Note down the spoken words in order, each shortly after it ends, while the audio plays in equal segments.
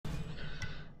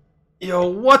Yo,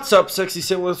 what's up, sexy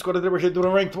siblings? What we're here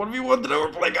doing ranked 1v1 today. We're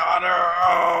playing Anhur.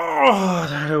 Oh,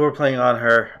 today we're playing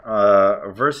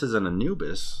Anhur versus an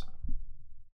Anubis.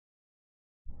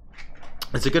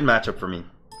 It's a good matchup for me.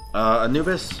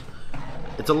 Anubis,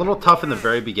 it's a little tough in the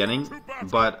very beginning,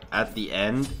 but at the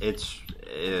end, it's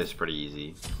pretty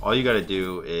easy. All you gotta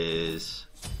do is,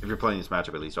 if you're playing this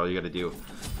matchup at least, all you gotta do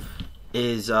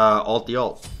is ult the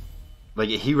ult. Like,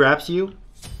 he wraps you.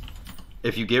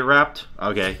 If you get wrapped,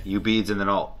 okay, you beads and then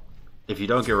ult. If you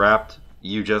don't get wrapped,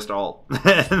 you just ult.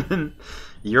 And then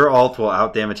your ult will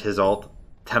outdamage his ult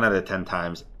 10 out of 10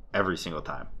 times every single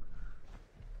time.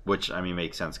 Which, I mean,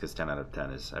 makes sense because 10 out of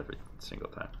 10 is every single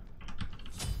time.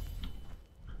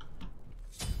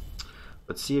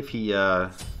 Let's see if he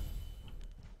is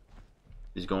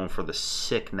going for the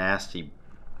sick, nasty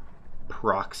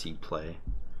proxy play.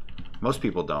 Most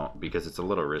people don't because it's a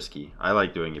little risky. I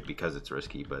like doing it because it's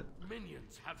risky, but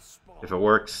if it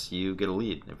works, you get a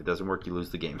lead. If it doesn't work, you lose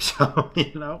the game. So,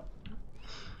 you know,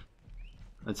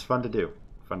 it's fun to do.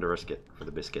 Fun to risk it for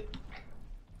the biscuit.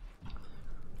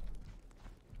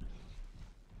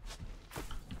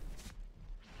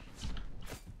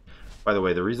 By the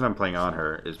way, the reason I'm playing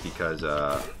Anhur is because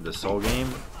the Soul game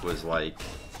was like,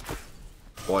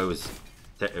 well, it was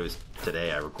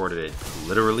today. I recorded it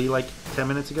literally like 10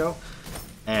 minutes ago,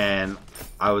 and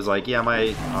I was like, yeah,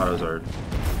 my autos are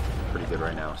pretty good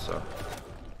right now, so.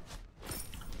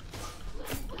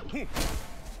 Beware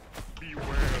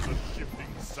the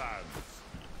shifting sands.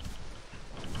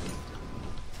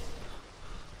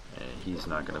 And he's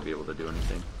not going to be able to do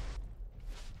anything.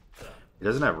 He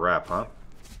doesn't have wrap, huh?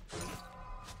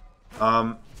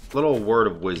 Little word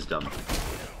of wisdom.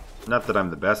 Not that I'm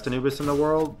the best Anubis in the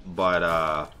world, but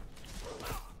I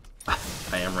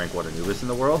am rank 1 Anubis in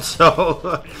the world,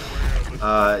 so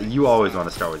you always want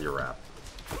to start with your wrap.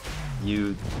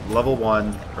 You level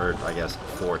 1, or I guess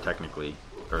 4 technically,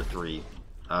 or 3.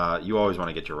 You always want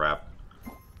to get your wrap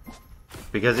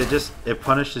because it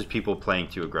punishes people playing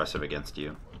too aggressive against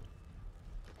you.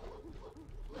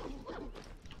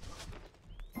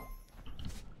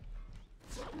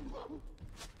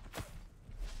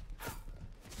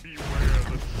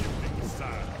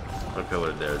 I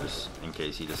pillared there just in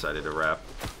case he decided to wrap.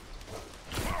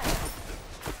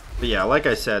 But yeah, like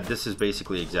I said, this is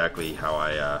basically exactly how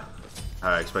I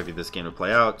expected this game to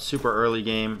play out. Super early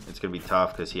game. It's going to be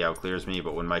tough because he outclears me,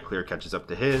 but when my clear catches up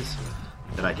to his,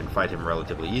 then I can fight him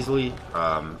relatively easily.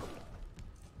 Actually,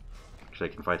 I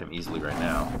can fight him easily right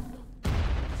now.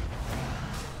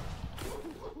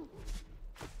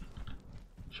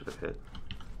 Should have hit.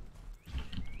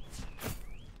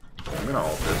 I'm going to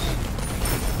ult this.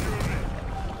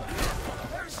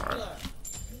 Alright.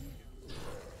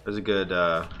 There's a good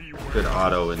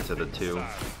auto into the 2.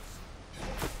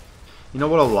 You know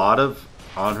what a lot of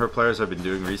Anhur players have been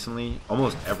doing recently?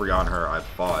 Almost every Anhur I've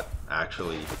fought,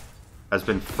 actually, has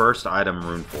been first item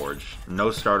Runeforged.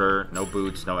 No starter, no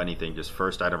boots, no anything, just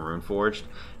first item Runeforged.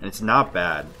 And it's not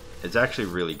bad. It's actually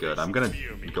really good. I'm going to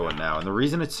go in now. And the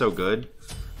reason it's so good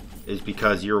is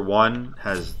because year 1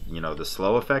 has, you know, the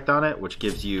slow effect on it, which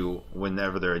gives you,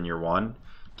 whenever they're in year 1,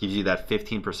 gives you that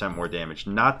 15% more damage.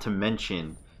 Not to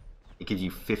mention, it gives you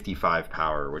 55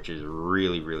 power, which is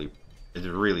really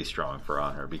strong for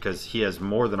Anhur because he has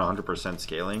more than 100%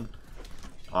 scaling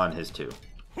on his 2.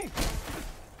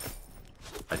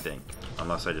 I think,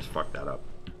 unless I just fucked that up.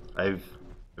 I have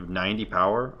 90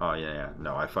 power. Oh yeah,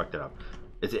 no, I fucked it up.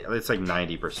 It's like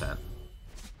 90%.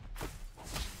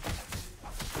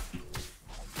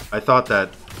 I thought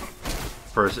that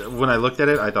first when I looked at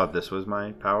it, I thought this was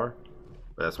my power.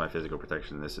 But that's my physical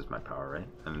protection. This is my power, right?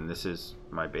 And this is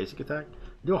my basic attack.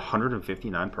 I do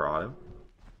 159 per auto.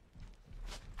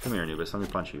 Come here, Anubis. Let me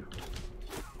punch you.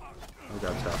 Oh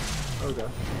god, stop. Oh god.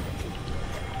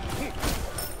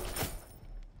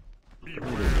 It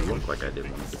doesn't even look like I did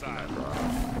 159 per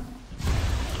auto.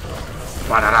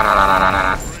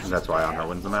 That's why Anhur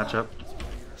wins the matchup.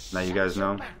 Now you guys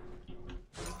know.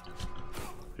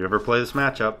 If you ever play this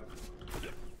matchup,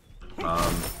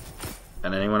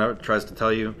 and anyone ever tries to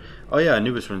tell you, oh yeah,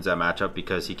 Anubis wins that matchup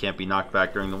because he can't be knocked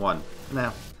back during the 1.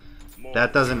 Nah.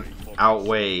 That doesn't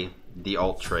outweigh the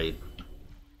ult trade.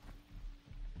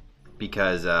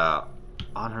 Because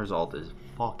Anhur's ult is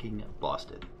fucking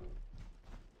busted.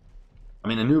 I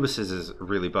mean, Anubis's is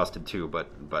really busted too, but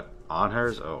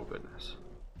Anhur's, oh goodness.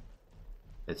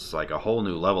 It's like a whole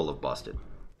new level of busted.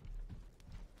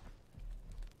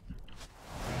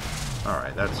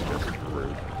 Alright, that's just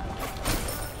rude.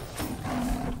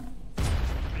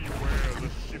 Beware the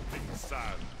shifting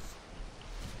sands.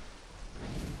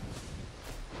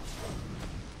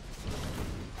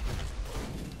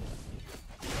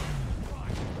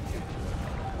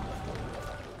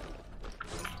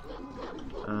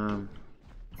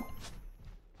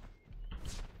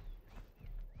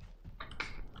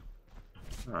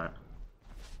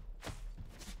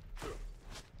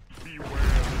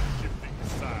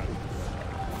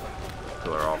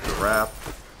 Killer off the wrap.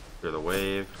 Clear the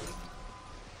wave.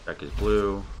 Check his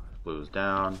blue. Blue's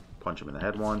down. Punch him in the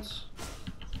head once.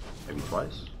 Maybe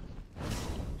twice.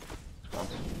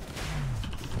 Once.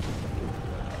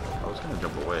 I was gonna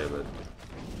jump away,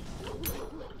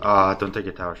 but... don't take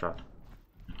a tower shot.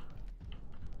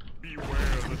 Beware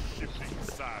the shifting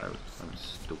sands. I'm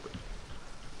stupid.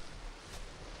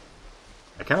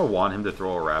 I kind of want him to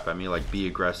throw a wrap at me, like be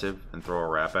aggressive and throw a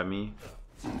wrap at me.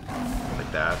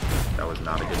 Like that. That was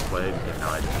not a good play because now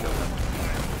I just killed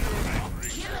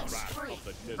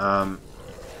him.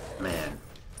 Man.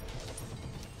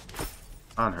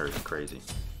 Anhur is crazy.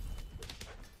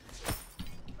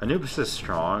 Anubis is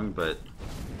strong, but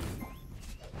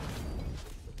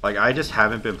like I just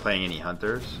haven't been playing any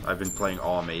hunters. I've been playing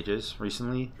all mages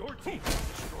recently.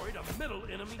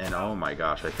 And oh my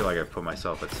gosh, I feel like I've put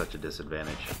myself at such a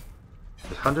disadvantage.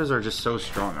 The hunters are just so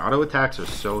strong. Auto attacks are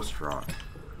so strong.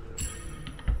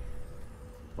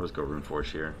 We'll just go Rune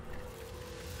Forge here.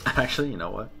 Actually, you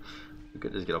know what? We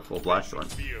could just get a full Blackthorn.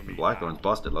 Blackthorn's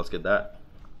busted. Let's get that.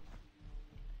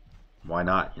 Why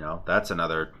not? You know, that's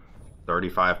another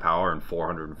 35 power and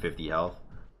 450 health.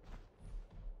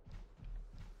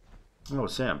 Oh,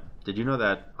 Sam, did you know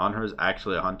that Anhur is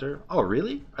actually a hunter? Oh,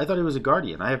 really? I thought he was a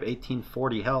guardian. I have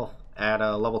 1840 health at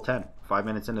level 10, 5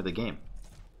 minutes into the game.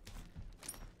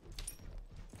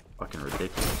 Fucking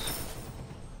ridiculous.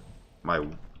 My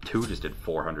 2 just did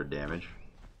 400 damage.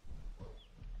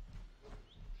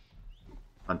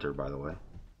 Hunter, by the way.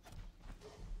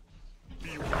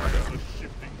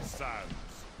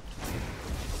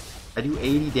 I do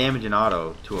 80 damage in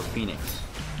auto to a Phoenix.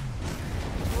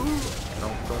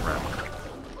 Don't wrap.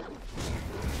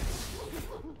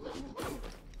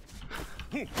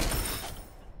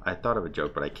 I thought of a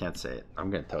joke, but I can't say it. I'm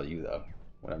gonna tell you though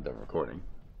when I'm done recording,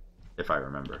 if I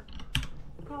remember.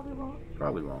 Probably won't.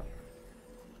 Probably won't.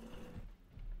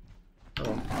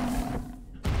 Oh.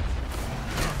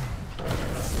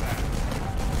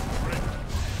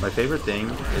 My favorite thing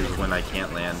is when I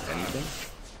can't land anything.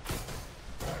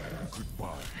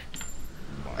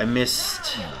 I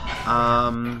missed.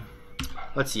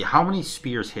 Let's see. How many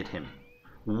spears hit him?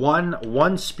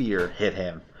 One spear hit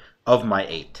him of my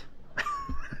 8.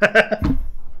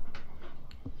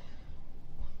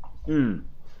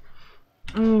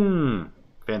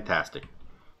 Fantastic.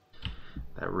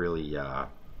 That really.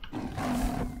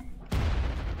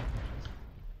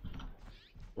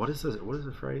 What is this? What is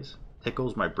the phrase?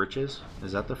 Tickles my britches?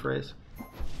 Is that the phrase?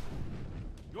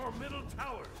 Your middle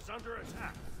tower is under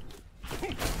attack.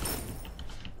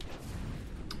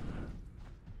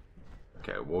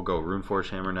 Okay, we'll go Rune Forge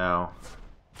Hammer now.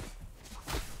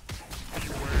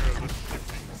 Beware the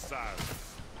shifting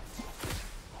sands.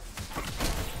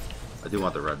 I do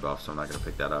want the red buff, so I'm not going to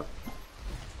pick that up.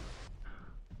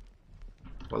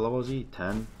 What level is he?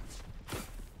 10?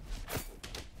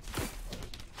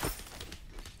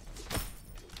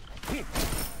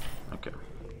 Okay.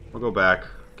 We'll go back,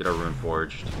 get our Rune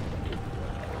Forged.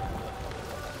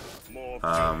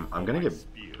 I'm gonna get...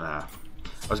 I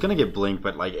was gonna get Blink,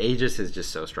 but like Aegis is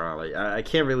just so strong. Like I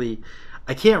can't really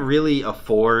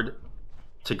afford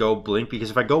to go Blink,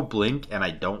 because if I go Blink and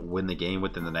I don't win the game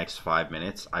within the next 5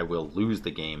 minutes, I will lose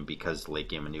the game because late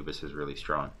game Anubis is really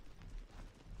strong.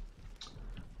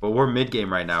 But we're mid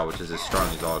game right now, which is as strong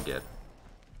as I'll get.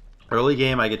 Early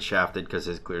game I get shafted because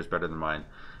his clear is better than mine.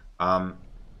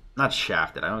 Not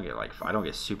shafted. I don't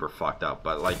get super fucked up,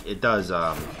 but like it does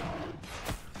have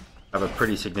a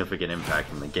pretty significant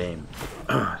impact on the game.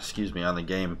 Excuse me, on the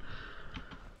game,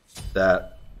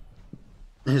 that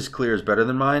his clear is better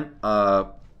than mine.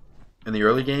 In the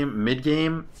early game, mid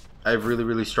game, I have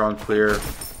really strong clear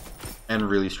and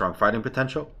really strong fighting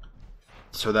potential.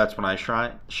 So that's when I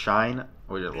shine,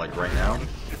 like right now.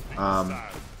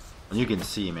 And you can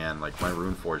see, man, like my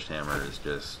Rune Forged Hammer is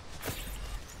just,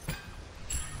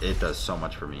 it does so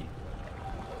much for me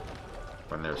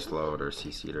when they're slowed or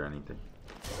CC'd or anything.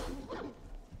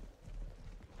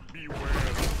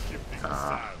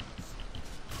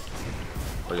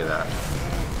 Look at that.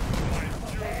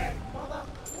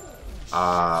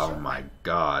 Oh my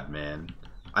god, man.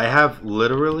 I have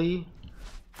literally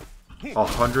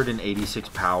 186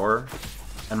 power,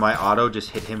 and my auto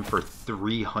just hit him for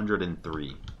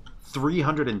 303.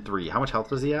 303. How much health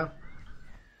does he have?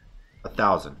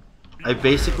 1,000. I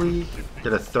basically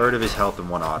did a third of his health in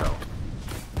one auto.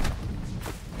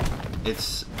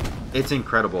 It's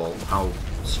incredible how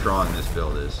strong this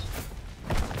build is.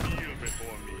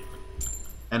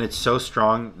 And it's so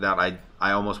strong that I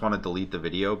almost want to delete the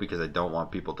video because I don't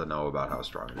want people to know about how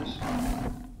strong it is.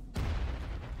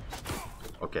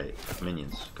 Okay,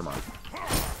 minions, come on.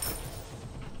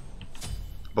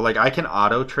 But like I can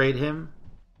auto trade him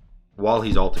while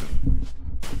he's ulting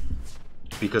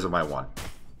because of my 1.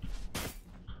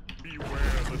 Beware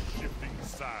the shifting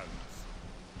sands.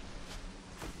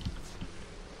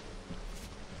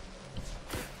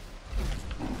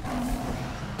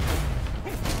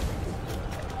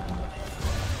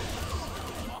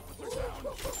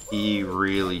 He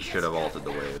really should have ulted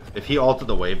the wave. If he ulted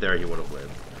the wave there, he would have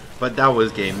lived. But that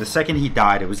was game. The second he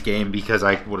died, it was game because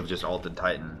I would have just ulted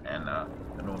Titan and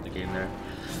won the game there.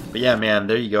 But yeah, man,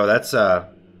 there you go. That's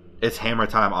it's hammer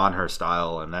time on her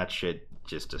style, and that shit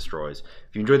just destroys.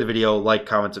 If you enjoyed the video, like,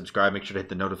 comment, subscribe. Make sure to hit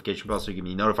the notification bell so you can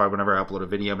be notified whenever I upload a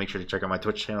video. Make sure to check out my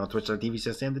Twitch channel,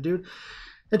 twitch.tv/SamTheDude.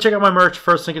 And check out my merch.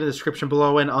 First link in the description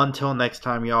below. And until next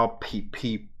time, y'all,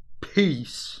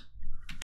 peace.